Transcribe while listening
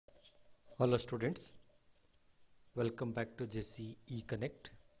Hello students, welcome back to JCE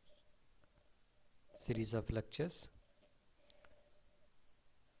Connect series of lectures.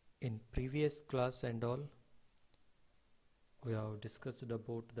 In previous class and all, we have discussed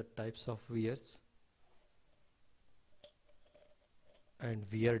about the types of weirs and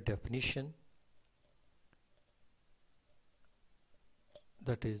weir definition,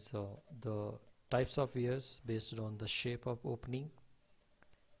 that is the types of weirs based on the shape of opening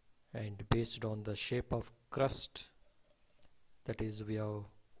and based on the shape of crust, that is we have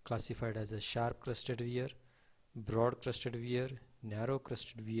classified as a sharp crested weir, broad crested weir, narrow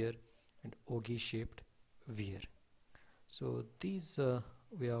crested weir and ogee shaped weir. So these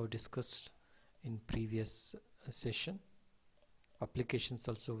we have discussed in previous session. Applications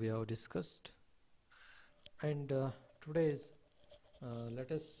also we have discussed, and today's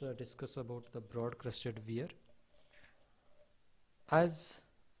let us discuss about the broad crested weir. As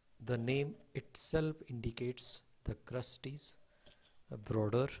the name itself indicates, the crust is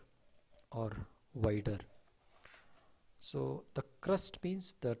broader or wider. So the crust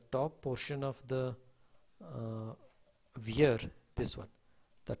means the top portion of the weir, this one,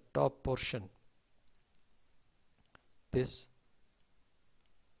 the top portion, this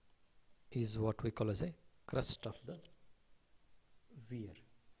is what we call as a crust of the weir.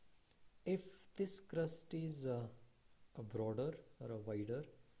 If this crust is a broader or a wider,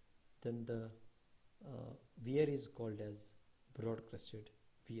 then the weir is called as broad crested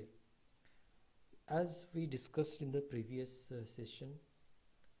weir. As we discussed in the previous session,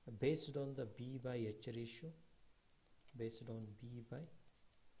 based on the B by H ratio,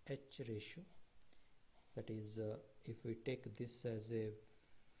 that is if we take this as a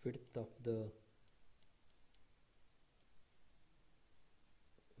width of the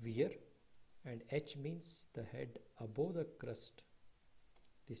weir and H means the head above the crust,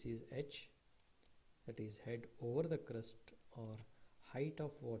 this is H, that is head over the crust or height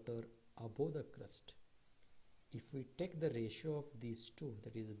of water above the crust. If we take the ratio of these two,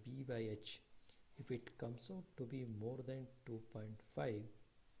 that is B by H, if it comes out to be more than 2.5,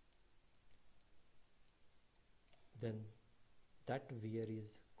 then that weir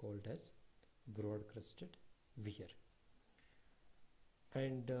is called as broad crested weir.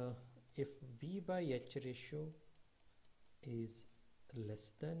 And if B by H ratio is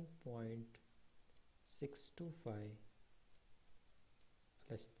less than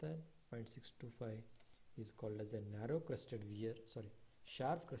 0.625, is called as a narrow crested weir,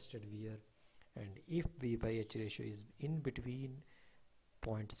 sharp crested weir, and if B by H ratio is in between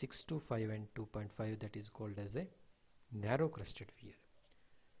 0.625 and 2.5, that is called as a narrow crested weir.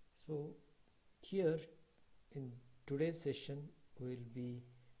 So here in today's session we will be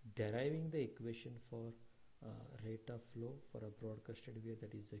deriving the equation for rate of flow for a broad crested weir,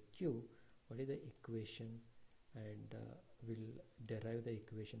 that is a Q. What is the equation, and we'll derive the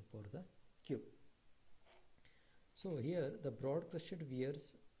equation for the Q. So here the broad crested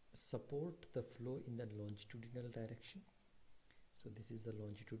weirs support the flow in the longitudinal direction. So this is the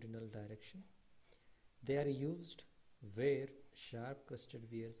longitudinal direction. They are used where sharp crested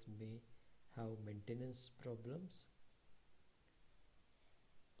weirs may have maintenance problems.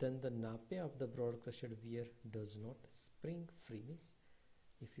 Then the nape of the broad crested weir does not spring free, means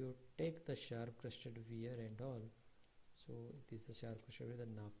if you take the sharp crested weir and all, so this is the sharp crested weir, the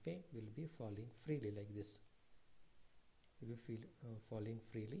nape will be falling freely like this. You will feel falling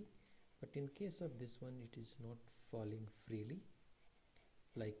freely, but in case of this one it is not falling freely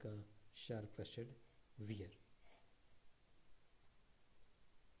like a sharp crested weir.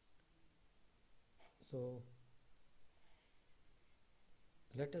 So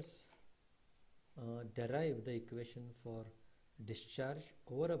let us derive the equation for discharge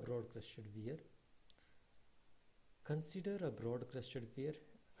over a broad crested weir. Consider a broad crested weir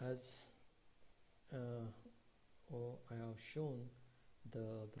as I have shown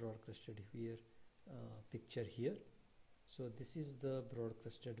the broad crested weir picture here. So this is the broad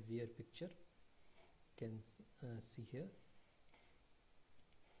crested weir picture. You can see here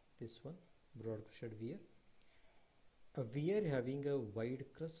this one, broad crested weir. A weir having a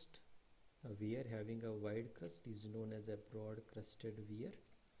wide crust, is known as a broad crested weir.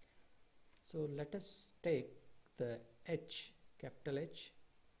 So let us take the H, capital H,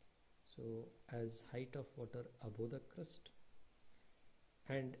 so as height of water above the crust,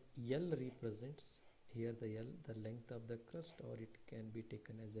 and L represents here the L, the length of the crust, or it can be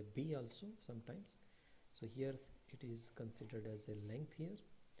taken as a B also sometimes. So here it is considered as a length here,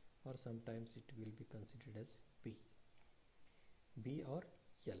 or sometimes it will be considered as B or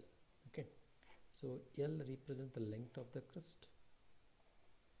L. Okay, so L represents the length of the crust.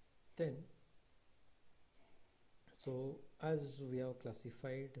 Then So as we have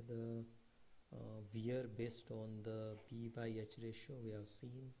classified the weir based on the B by H ratio, we have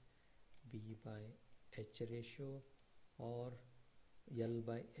seen B by H ratio or L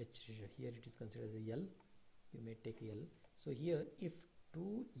by H ratio. Here it is considered as a L, you may take L. So here if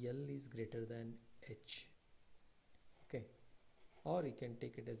 2L is greater than H, okay, or you can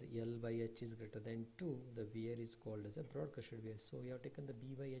take it as L by H is greater than 2, the weir is called as a broad crested weir. So we have taken the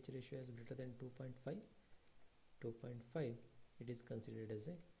B by H ratio as greater than 2.5, it is considered as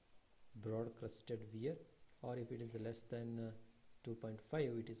a broad crested weir, or if it is less than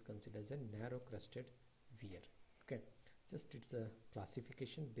 2.5, it is considered as a narrow crested weir. Okay, just it's a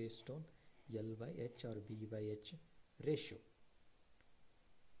classification based on L by H or B by H ratio.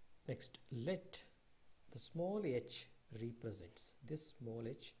 Next, let the small h represents, this small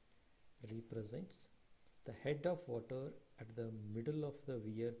h represents the head of water at the middle of the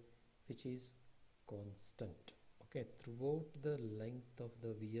weir, which is constant. Okay, throughout the length of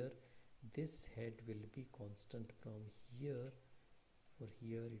the weir, this head will be constant. From here or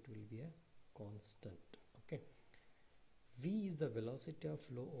here it will be a constant. Okay, v is the velocity of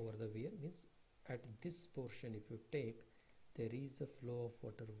flow over the weir, means at this portion if you take, there is a flow of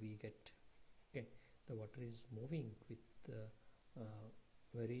water we get. Okay, the water is moving with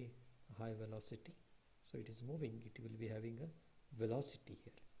very high velocity, so it is moving, it will be having a velocity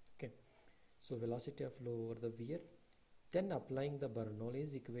here. Okay, so velocity of flow over the weir. Then applying the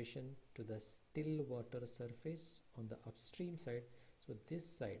Bernoulli's equation to the still water surface on the upstream side. So this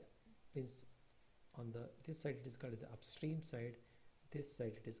side means on the this side it is called as the upstream side, this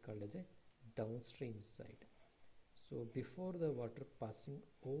side it is called as a downstream side. So before the water passing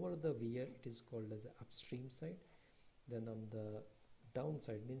over the weir, it is called as the upstream side. Then on the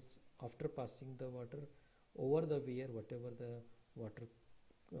downside means after passing the water over the weir, whatever the water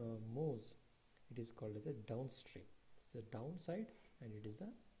moves, it is called as a downstream. It's the downside and it is the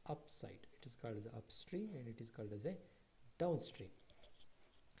upside. It is called as the upstream and it is called as a downstream.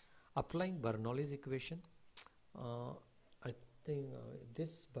 Applying Bernoulli's equation, I think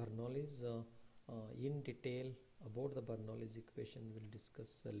this Bernoulli's in detail about the Bernoulli's equation we'll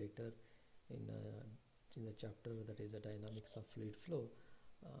discuss later in the chapter that is the dynamics of fluid flow,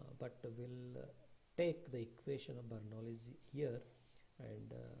 but we'll take the equation of Bernoulli's here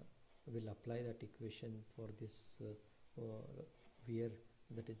and we'll apply that equation for this weir,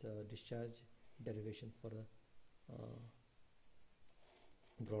 that is a discharge derivation for a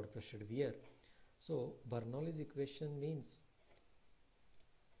broad crested weir. So Bernoulli's equation means,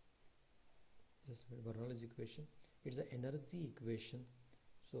 just Bernoulli's equation, it's the energy equation.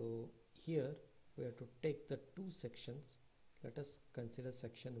 So here we have to take the two sections. Let us consider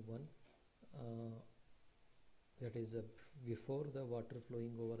section 1, that is before the water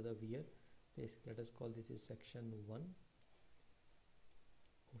flowing over the weir. Let us call this is section 1,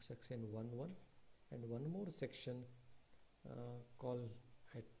 section 1.1, and one more section call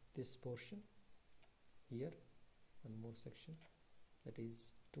at this portion here, one more section that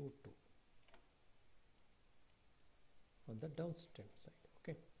is 2.2 on the downstream side.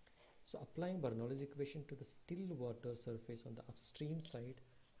 Okay, so applying Bernoulli's equation to the still water surface on the upstream side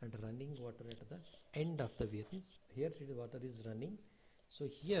and running water at the end of the weir, means here the water is running. So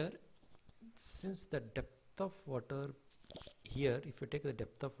here, since the depth of water here, if you take the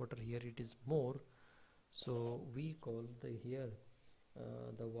depth of water here, it is more, so we call the here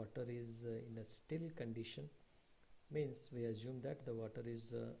the water is in a still condition, means we assume that the water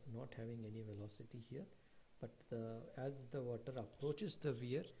is not having any velocity here, but as the water approaches the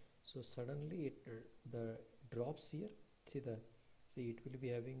weir, so suddenly the drops here. See it will be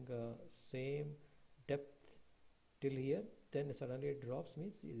having same depth till here, then suddenly it drops,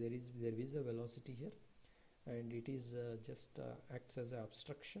 means there is a velocity here, and it is just acts as an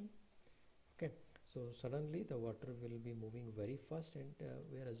obstruction. Okay, so suddenly the water will be moving very fast, and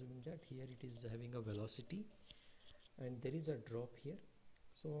we are assuming that here it is having a velocity and there is a drop here.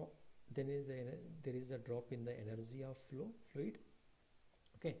 So then there is a drop in the energy of fluid.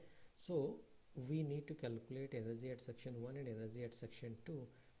 Okay, so we need to calculate energy at section 1 and energy at section 2.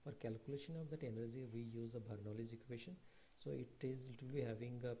 For calculation of that energy, we use the Bernoulli's equation. So it will be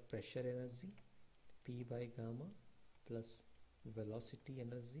having a pressure energy P by gamma plus velocity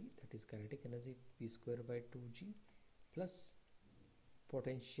energy, that is kinetic energy, P square by 2g, plus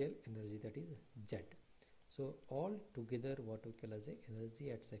potential energy, that is Z. So all together what we call as a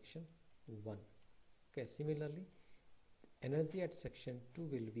energy at section 1. Okay, similarly energy at section 2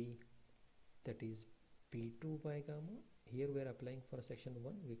 will be, that is P2 by gamma. Here we are applying for section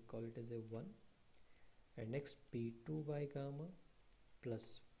 1, we call it as a 1, and next P2 by gamma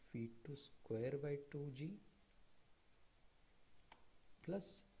plus V2 square by 2g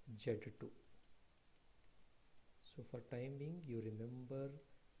plus Z2. So for time being, you remember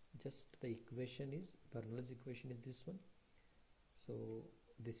just the equation is, Bernoulli's equation is this one. So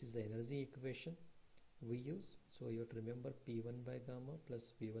this is the energy equation we use. So you have to remember P1 by gamma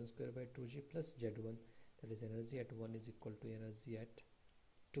plus V1 square by 2G plus Z1, that is energy at 1 is equal to energy at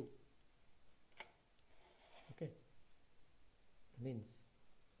 2. Okay, means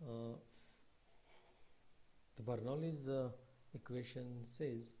the Bernoulli's equation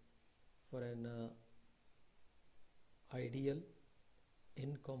says for an ideal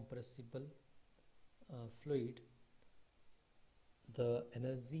incompressible fluid, the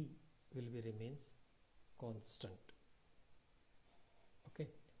energy will be remains constant. Okay,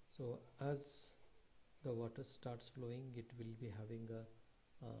 so as the water starts flowing, it will be having a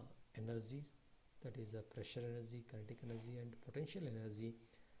energies, that is a pressure energy, kinetic energy and potential energy.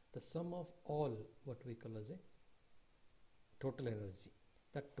 The sum of all what we call as a total energy.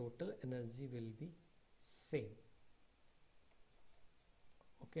 That total energy will be same,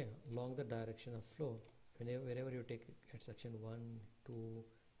 okay, along the direction of flow. Wherever you take at section 1, 2,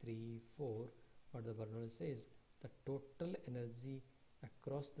 3, 4, what the Bernoulli says, the total energy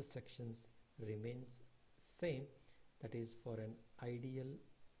across the sections remains same. That is for an ideal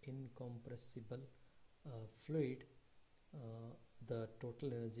incompressible fluid, the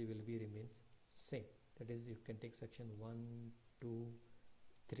total energy will be remains same. That is, you can take section 1, 2,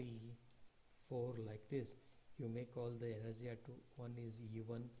 3, 4 like this. You make all the energy at 1 is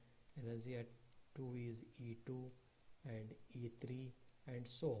E1, energy at 2 is E2 and E3 and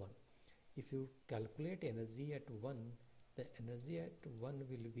so on. If you calculate energy at 1, the energy at 1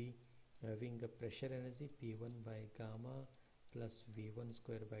 will be having a pressure energy P1 by gamma plus V1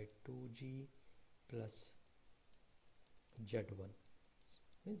 square by 2G plus Z1.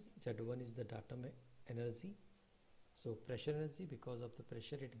 Means Z1 is the datum energy. So pressure energy, because of the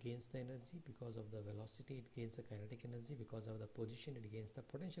pressure it gains the energy, because of the velocity it gains the kinetic energy, because of the position it gains the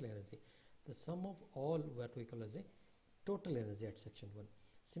potential energy. The sum of all what we call as a total energy at section 1.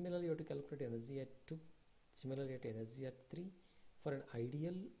 Similarly, you have to calculate energy at 2, similarly at energy at 3. For an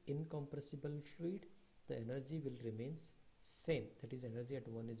ideal incompressible fluid, the energy will remains same, that is energy at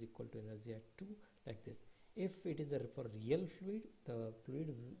 1 is equal to energy at 2, like this. If it is for real fluid, the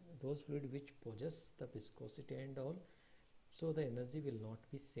fluid, those fluid which possess the viscosity and all, so the energy will not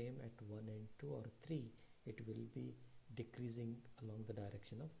be same at 1 and 2 or 3, it will be decreasing along the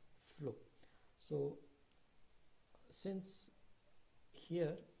direction of flow. So since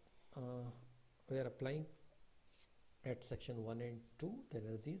here we are applying at section 1 and 2 the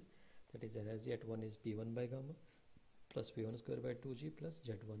energies, that is energy at 1 is P1 by gamma plus V1 square by 2G plus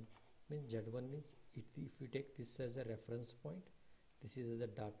Z1. Means Z1 means if you take this as a reference point, this is as a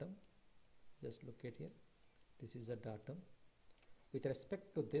datum, just look at here, this is a datum. With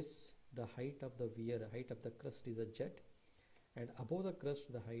respect to this, the height of the weir, height of the crust is a Z, and above the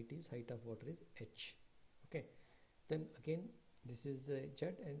crust the height of water is H. Okay, then again this is a Z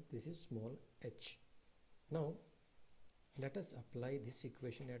and this is small h. Now let us apply this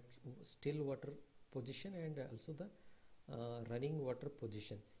equation at still water position and also the running water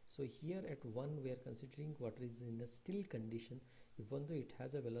position. So here at 1 we are considering water is in a still condition, even though it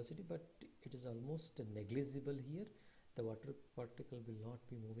has a velocity, but it is almost negligible here. The water particle will not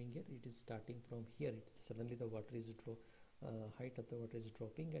be moving here. It is starting from here. Suddenly the water is height of the water is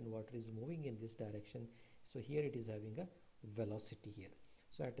dropping and water is moving in this direction. So here it is having a velocity here.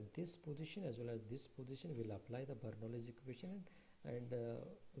 So at this position as well as this position, we will apply the Bernoulli's equation and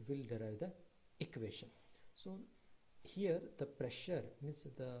will derive the equation. So here the pressure means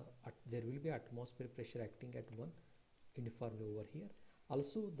there will be atmospheric pressure acting at 1 uniformly over here.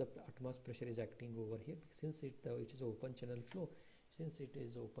 Also the atmospheric pressure is acting over here since it is open channel flow. Since it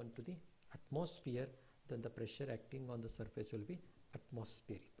is open to the atmosphere, then the pressure acting on the surface will be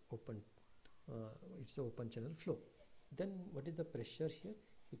atmospheric, open. It's an open channel flow. Then what is the pressure here?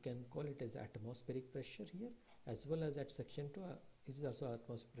 You can call it as atmospheric pressure here, as well as at section 2 it is also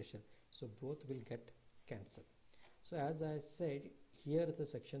atmospheric pressure. So both will get cancelled. So as I said, here the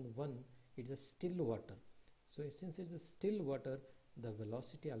section 1 it is a still water. So since it is a still water, the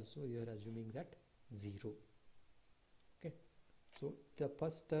velocity also you are assuming that 0. Okay, so the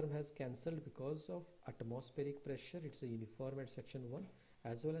first term has cancelled because of atmospheric pressure. It's a uniform at section 1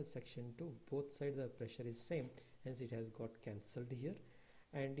 as well as section 2. Both sides the pressure is same, hence it has got cancelled here.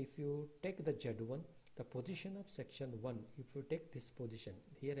 And if you take the Z1, the position of section 1, if you take this position,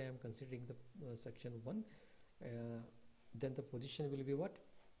 here I am considering the section 1, then the position will be what?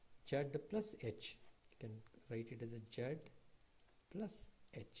 Z plus H. You can write it as a Z plus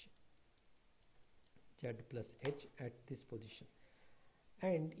H. Z plus H at this position.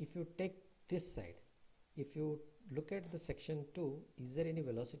 And if you take this side, if you look at the section 2, is there any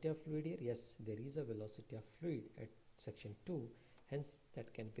velocity of fluid here? Yes, there is a velocity of fluid at section 2, hence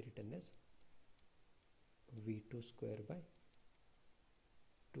that can be written as V2 square by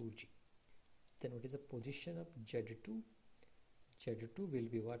 2g. Then what is the position of Z2? Z2 will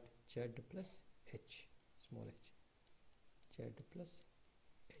be what? Z plus h, small h, Z plus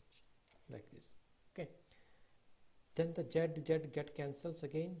h, like this. Okay. Then the Z get cancels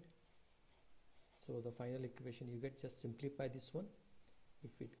again. So the final equation you get, just simplify this one.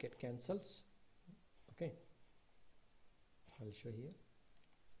 If it get cancels, okay, I'll show here.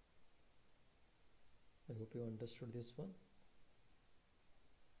 I hope you understood this one.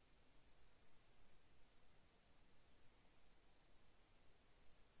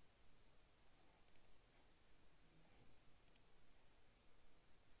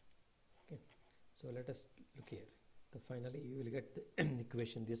 Okay, so let us look here. Finally you will get the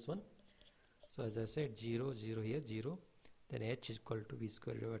equation, this one. So as I said, 0, 0 here, 0, then h is equal to v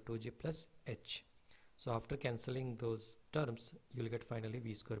square over 2g plus h. So after cancelling those terms, you will get finally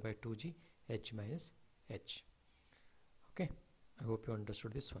v square by 2g, h minus h. Okay, I hope you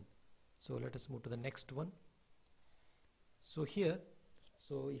understood this one. So let us move to the next one. So here,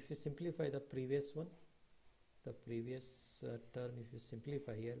 so if you simplify the previous one, the previous term, if you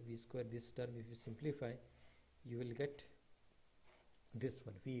simplify here, v square, this term, if you simplify, you will get this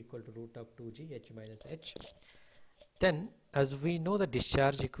one, v equal to root of 2g, h minus h. Then as we know the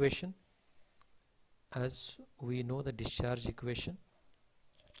discharge equation, the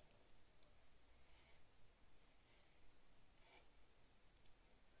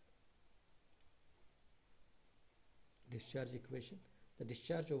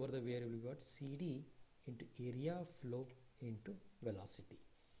discharge over the weir will be what? CD into area flow into velocity.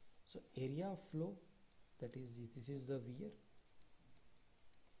 So area flow, that is, this is the weir.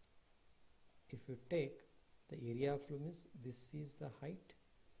 If you take the area flow, means this is the height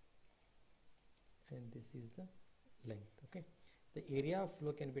and this is the length. Okay, the area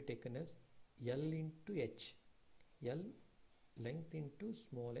flow can be taken as L into h. L, length into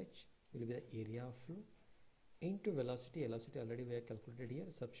small h, will be the area flow, into velocity. Velocity already we have calculated here.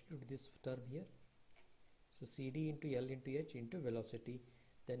 Substitute this term here. So CD into L into h into velocity.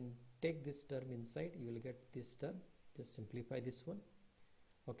 Then take this term inside, you will get this term. Just simplify this one.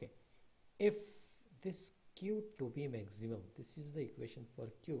 Okay. If this Q to be maximum, this is the equation for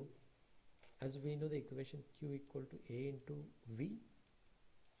Q. As we know the equation Q equal to A into V.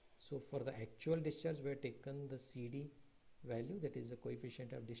 So for the actual discharge, we have taken the CD value, that is the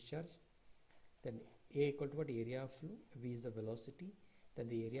coefficient of discharge. Then A equal to what? Area of flow. V is the velocity. Then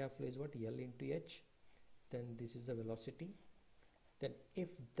the area of flow is what? L into H. Then this is the velocity. Then if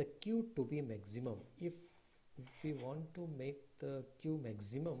the Q to be maximum, if we want to make the Q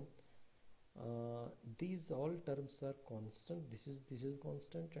maximum, these all terms are constant. This is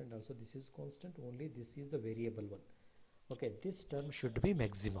constant, and also this is constant. Only this is the variable one. Okay, this term should be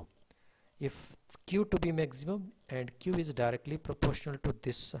maximum. If Q to be maximum, and Q is directly proportional to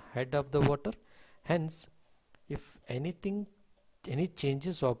this head of the water, hence if any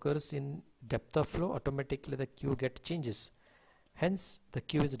changes occurs in depth of flow, automatically the Q get changes. Hence the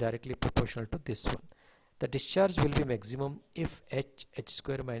Q is directly proportional to this one. The discharge will be maximum if h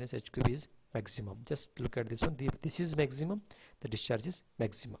square minus h cube is maximum. Just look at this one. This is maximum, the discharge is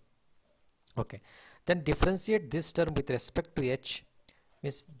maximum. Okay, then differentiate this term with respect to h,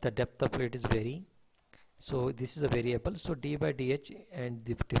 means the depth of flow is varying. So this is a variable. So d by dh, and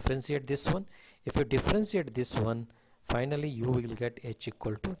differentiate this one. If you differentiate this one, finally you will get h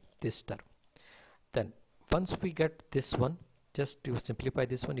equal to this term. Then once we get this one, just to simplify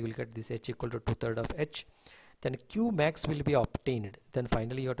this one, you will get this h equal to 2/3 of h. Then Q max will be obtained. Then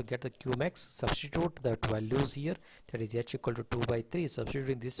finally you have to get the Q max. Substitute that values here, that is h equal to 2/3.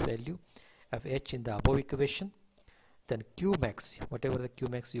 Substituting this value of h in the above equation. Then Q max, whatever the Q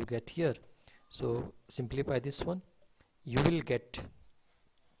max you get here. So simplify this one. You will get,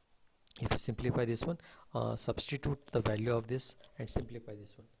 if you simplify this one, substitute the value of this and simplify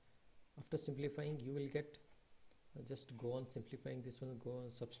this one. After simplifying, you will get, just go on simplifying this one, go on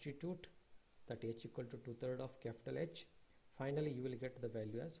substitute that h equal to 2/3 of capital H. Finally you will get the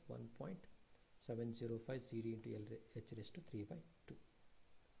value as 1.705 CD into L h raised to 3/2.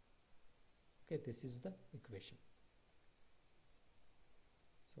 Okay, this is the equation.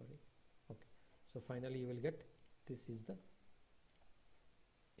 Sorry. Okay, so finally you will get, this is the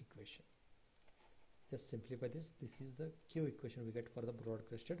equation. Just simplify this. This is the Q equation we get for the broad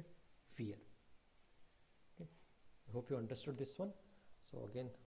crested weir. Okay, I hope you understood this one. So again,